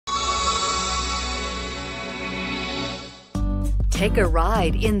Take a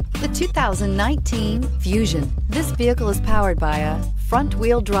ride in the 2019 Fusion. This vehicle is powered by a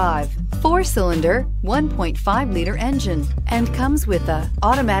front-wheel drive, 4-cylinder, 1.5-liter engine, and comes with a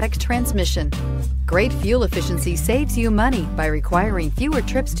automatic transmission. Great fuel efficiency saves you money by requiring fewer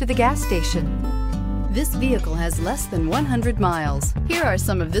trips to the gas station. This vehicle has less than 100 miles. Here are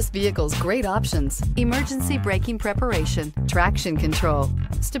some of this vehicle's great options: emergency braking preparation, traction control,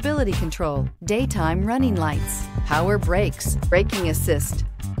 stability control, daytime running lights, power brakes, braking assist.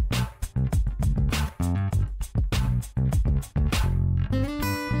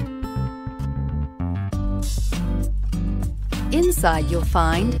 Inside you'll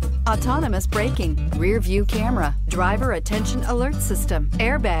find autonomous braking, rear view camera, driver attention alert system,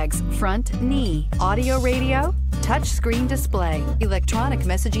 airbags, front knee, audio radio, touch screen display, electronic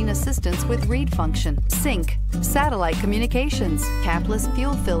messaging assistance with read function, sync, satellite communications, capless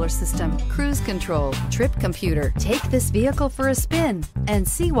fuel filler system, cruise control, trip computer. Take this vehicle for a spin and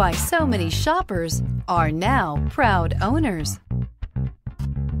see why so many shoppers are now proud owners.